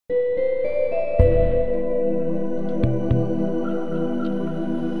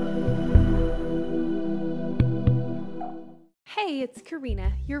Hey, it's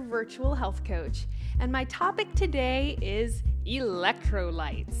Corrina, your virtual health coach, and my topic today is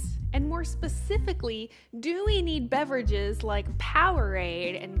electrolytes. And more specifically, do we need beverages like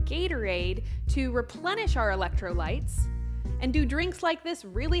Powerade and Gatorade to replenish our electrolytes? And do drinks like this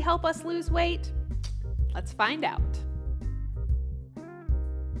really help us lose weight? Let's find out.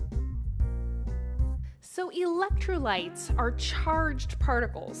 So electrolytes are charged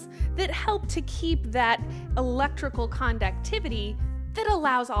particles that help to keep that electrical conductivity that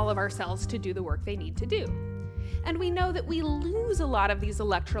allows all of our cells to do the work they need to do. And we know that we lose a lot of these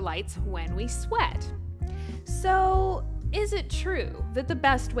electrolytes when we sweat. So is it true that the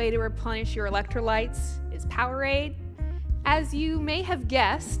best way to replenish your electrolytes is Powerade? As you may have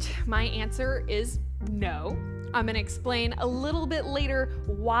guessed, my answer is no. I'm going to explain a little bit later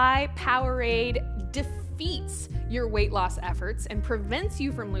why Powerade defeats your weight loss efforts and prevents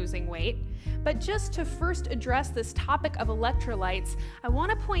you from losing weight. But just to first address this topic of electrolytes, I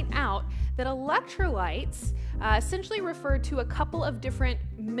want to point out that electrolytes essentially refer to a couple of different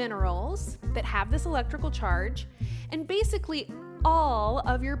minerals that have this electrical charge, and basically all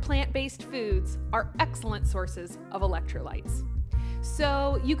of your plant-based foods are excellent sources of electrolytes.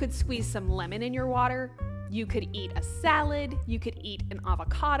 So you could squeeze some lemon in your water, you could eat a salad, you could eat an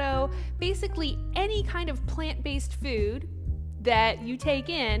avocado, basically any kind of plant-based food that you take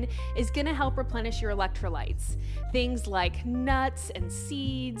in is going to help replenish your electrolytes. Things like nuts and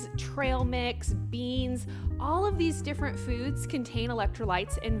seeds, trail mix, beans, all of these different foods contain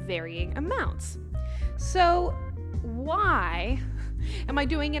electrolytes in varying amounts. So why am I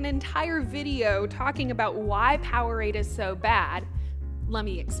doing an entire video talking about why Powerade is so bad? Let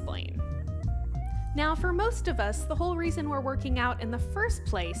me explain. Now, for most of us, the whole reason we're working out in the first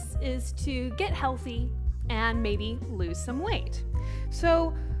place is to get healthy and maybe lose some weight.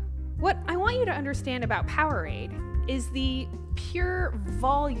 So what I want you to understand about Powerade is the pure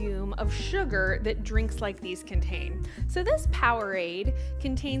volume of sugar that drinks like these contain. So this Powerade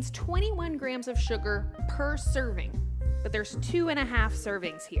contains 21 grams of sugar per serving, but there's 2.5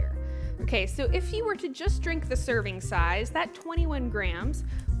 servings here. Okay, so if you were to just drink the serving size, that 21 grams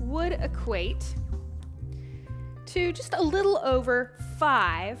would equate to just a little over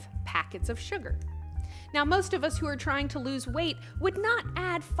 5 packets of sugar. Now, most of us who are trying to lose weight would not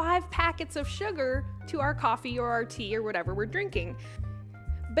add 5 packets of sugar to our coffee or our tea or whatever we're drinking.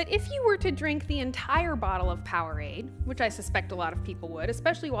 But if you were to drink the entire bottle of Powerade, which I suspect a lot of people would,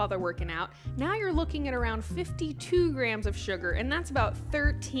 especially while they're working out, now you're looking at around 52 grams of sugar, and that's about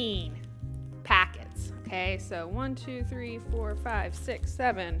 13 packets. Okay, so 1, 2, 3, 4, 5, 6,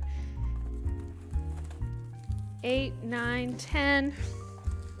 7, 8, 9, 10,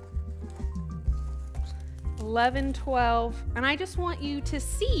 11, 12, and I just want you to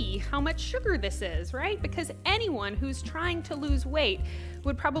see how much sugar this is, right? Because anyone who's trying to lose weight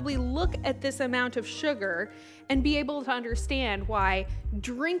would probably look at this amount of sugar and be able to understand why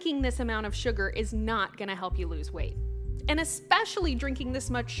drinking this amount of sugar is not going to help you lose weight. And especially drinking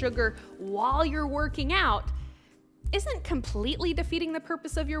this much sugar while you're working out isn't completely defeating the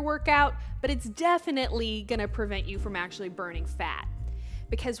purpose of your workout, but it's definitely going to prevent you from actually burning fat.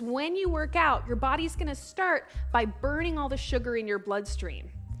 Because when you work out, your body's going to start by burning all the sugar in your bloodstream.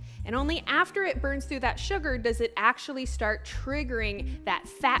 And only after it burns through that sugar does it actually start triggering that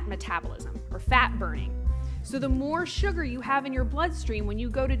fat metabolism or fat burning. So the more sugar you have in your bloodstream when you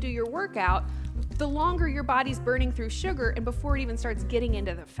go to do your workout, the longer your body's burning through sugar and before it even starts getting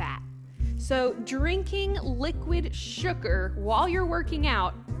into the fat. So drinking liquid sugar while you're working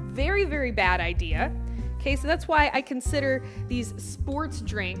out, very, very bad idea. Okay, so that's why I consider these sports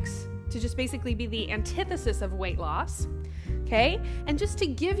drinks to just basically be the antithesis of weight loss. Okay, and just to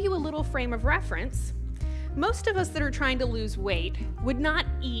give you a little frame of reference, most of us that are trying to lose weight would not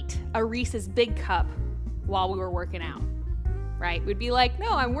eat a Reese's Big Cup while we were working out, right? We'd be like,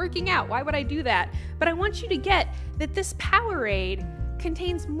 no, I'm working out. Why would I do that? But I want you to get that this Powerade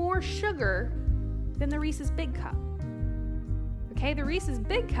contains more sugar than the Reese's Big Cup. Okay, the Reese's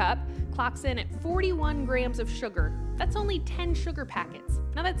Big Cup clocks in at 41 grams of sugar. That's only 10 sugar packets.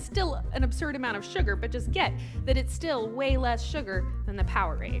 Now that's still an absurd amount of sugar, but just get that it's still way less sugar than the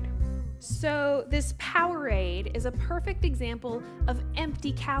Powerade. So this Powerade is a perfect example of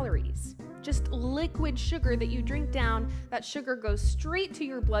empty calories. Just liquid sugar that you drink down. That sugar goes straight to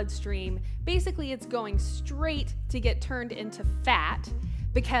your bloodstream. Basically, it's going straight to get turned into fat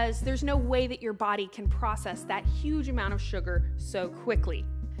because there's no way that your body can process that huge amount of sugar so quickly.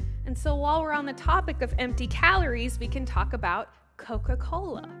 And so while we're on the topic of empty calories, we can talk about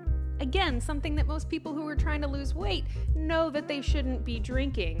Coca-Cola. Again, something that most people who are trying to lose weight know that they shouldn't be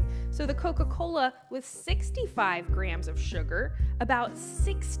drinking. So the Coca-Cola with 65 grams of sugar, about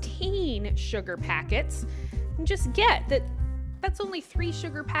 16 sugar packets, and just get that that's only 3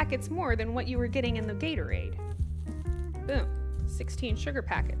 sugar packets more than what you were getting in the Gatorade. Boom, 16 sugar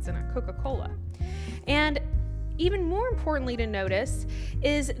packets in a Coca-Cola. And even more importantly to notice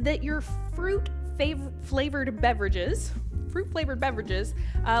is that your fruit-flavored beverages,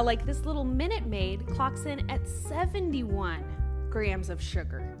 like this little Minute Maid, clocks in at 71 grams of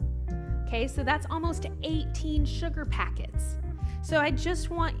sugar. Okay, so that's almost 18 sugar packets. So I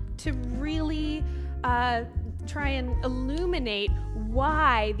just want to really try and illuminate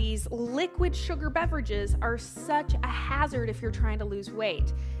why these liquid sugar beverages are such a hazard if you're trying to lose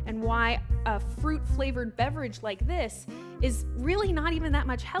weight, and why a fruit-flavored beverage like this is really not even that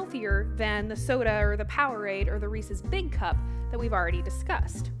much healthier than the soda or the Powerade or the Reese's Big Cup that we've already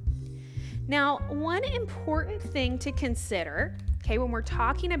discussed. Now, one important thing to consider, okay, when we're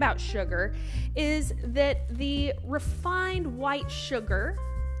talking about sugar, is that the refined white sugar,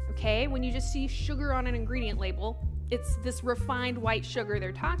 okay, when you just see sugar on an ingredient label, it's this refined white sugar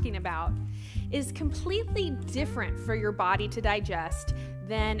they're talking about, is completely different for your body to digest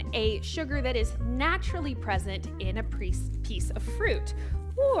than a sugar that is naturally present in a piece of fruit,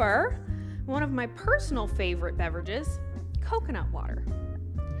 or one of my personal favorite beverages, coconut water.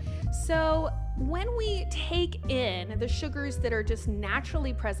 So when we take in the sugars that are just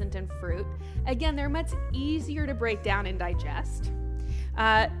naturally present in fruit, again, they're much easier to break down and digest.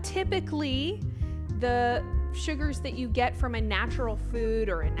 Typically, the sugars that you get from a natural food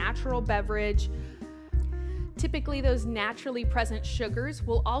or a natural beverage, typically those naturally present sugars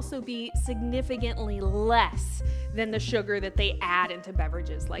will also be significantly less than the sugar that they add into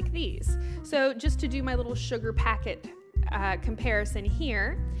beverages like these. So just to do my little sugar packet comparison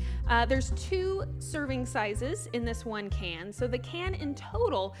here, there's 2 serving sizes in this one can. So the can in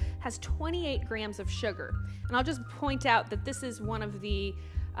total has 28 grams of sugar. And I'll just point out that this is one of the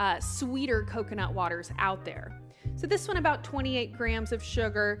sweeter coconut waters out there. So this one about 28 grams of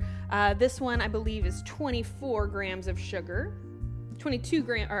sugar. This one I believe is 24 grams of sugar.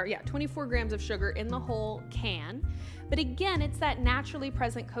 24 grams of sugar in the whole can. But again, it's that naturally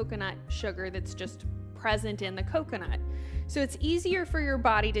present coconut sugar that's just present in the coconut. So it's easier for your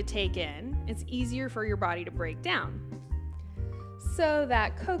body to take in. It's easier for your body to break down. So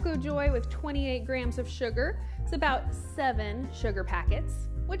that Cocoa Joy with 28 grams of sugar is about 7 sugar packets,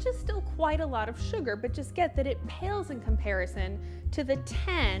 which is still quite a lot of sugar, but just get that it pales in comparison to the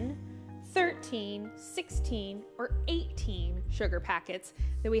 10, 13, 16, or 18 sugar packets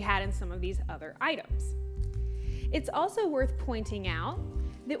that we had in some of these other items. It's also worth pointing out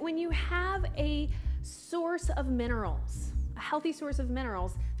that when you have a source of minerals, a healthy source of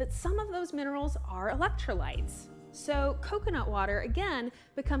minerals, that some of those minerals are electrolytes. So coconut water, again,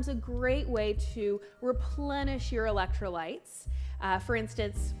 becomes a great way to replenish your electrolytes, for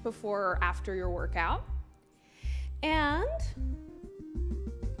instance, before or after your workout. And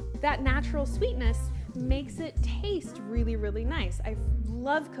that natural sweetness makes it taste really, really nice. I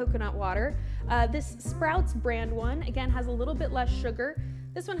love coconut water. This Sprouts brand one, again, has a little bit less sugar.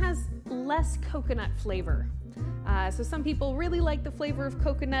 This one has less coconut flavor. So some people really like the flavor of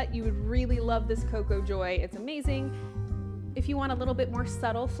coconut. You would really love this Cocoa Joy. It's amazing. If you want a little bit more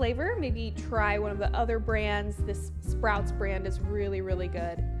subtle flavor, maybe try one of the other brands. This Sprouts brand is really, really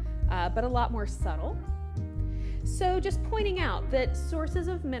good, but a lot more subtle. So just pointing out that sources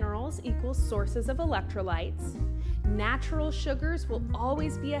of minerals equals sources of electrolytes. Natural sugars will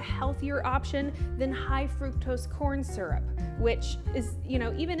always be a healthier option than high fructose corn syrup, which is,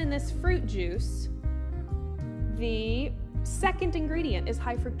 even in this fruit juice, the second ingredient is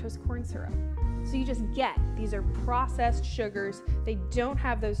high fructose corn syrup. So you just get, these are processed sugars. They don't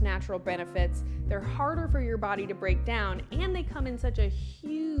have those natural benefits. They're harder for your body to break down, and they come in such a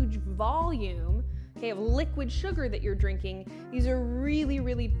huge volume, of liquid sugar that you're drinking. These are really,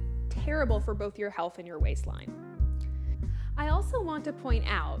 really terrible for both your health and your waistline. I also want to point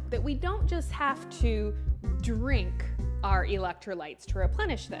out that we don't just have to drink our electrolytes to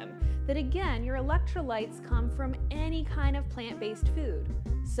replenish them. That again, your electrolytes come from any kind of plant-based food.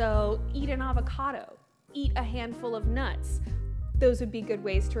 So eat an avocado, eat a handful of nuts. Those would be good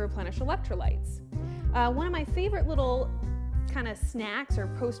ways to replenish electrolytes. One of my favorite little kind of snacks or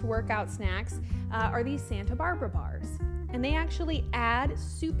post-workout snacks are these Santa Barbara bars. And they actually add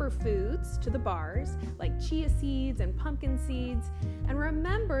superfoods to the bars, like chia seeds and pumpkin seeds. And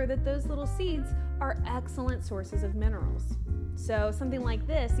remember that those little seeds are excellent sources of minerals. So something like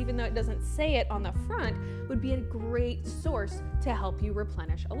this, even though it doesn't say it on the front, would be a great source to help you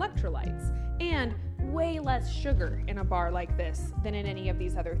replenish electrolytes, and way less sugar in a bar like this than in any of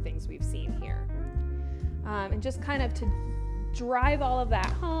these other things we've seen here. And just kind of to drive all of that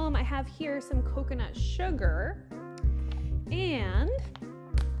home, I have here some coconut sugar, and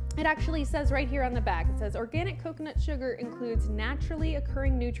it actually says right here on the back, it says organic coconut sugar includes naturally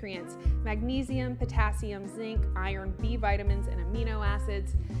occurring nutrients, magnesium, potassium, zinc, iron, B vitamins, and amino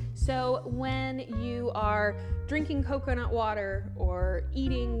acids. So when you are drinking coconut water or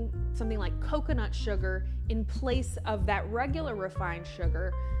eating something like coconut sugar in place of that regular refined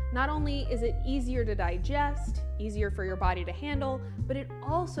sugar, not only is it easier to digest, easier for your body to handle, but it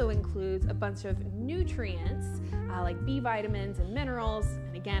also includes a bunch of nutrients like B vitamins and minerals,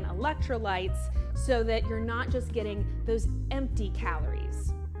 and again, electrolytes, so that you're not just getting those empty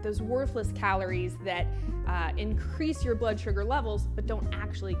calories, those worthless calories that increase your blood sugar levels but don't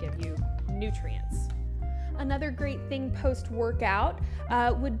actually give you nutrients. Another great thing post-workout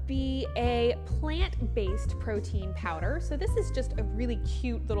would be a plant-based protein powder. So this is just a really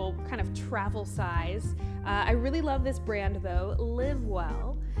cute little kind of travel size. I really love this brand though, Live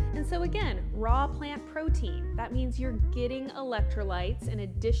Well. And so again, raw plant protein. That means you're getting electrolytes in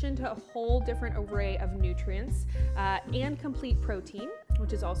addition to a whole different array of nutrients and complete protein,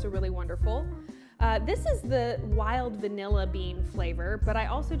 which is also really wonderful. This is the wild vanilla bean flavor, but I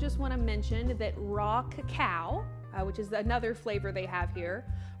also just want to mention that raw cacao, which is another flavor they have here,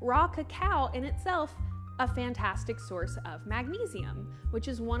 raw cacao in itself, a fantastic source of magnesium, which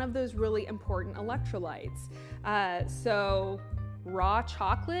is one of those really important electrolytes. So raw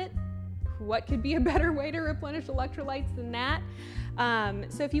chocolate, what could be a better way to replenish electrolytes than that?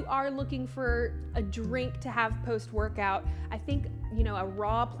 So if you are looking for a drink to have post-workout, I think, you know, a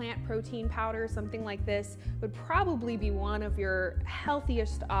raw plant protein powder, something like this, would probably be one of your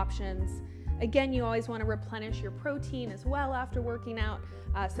healthiest options. Again, you always want to replenish your protein as well after working out,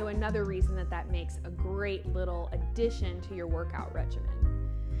 so another reason that makes a great little addition to your workout regimen.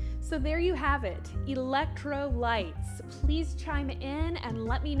 So there you have it, electrolytes. Please chime in and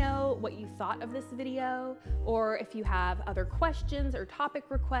let me know what you thought of this video, or if you have other questions or topic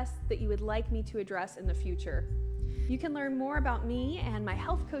requests that you would like me to address in the future. You can learn more about me and my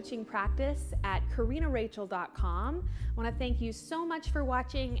health coaching practice at CorrinaRachel.com. I want to thank you so much for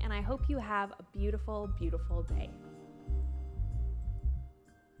watching, and I hope you have a beautiful, beautiful day.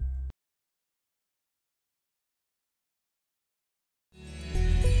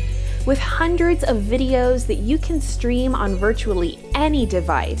 With hundreds of videos that you can stream on virtually any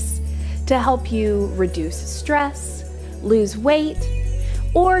device to help you reduce stress, lose weight,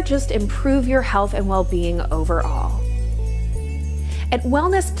 or just improve your health and well-being overall. At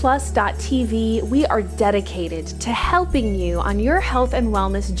wellnessplus.tv, we are dedicated to helping you on your health and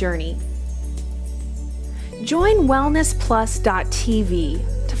wellness journey. Join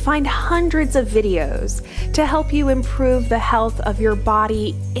wellnessplus.tv to find hundreds of videos to help you improve the health of your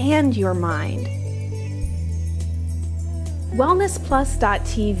body and your mind.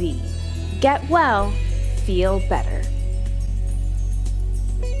 wellnessplus.tv. Get well, feel better.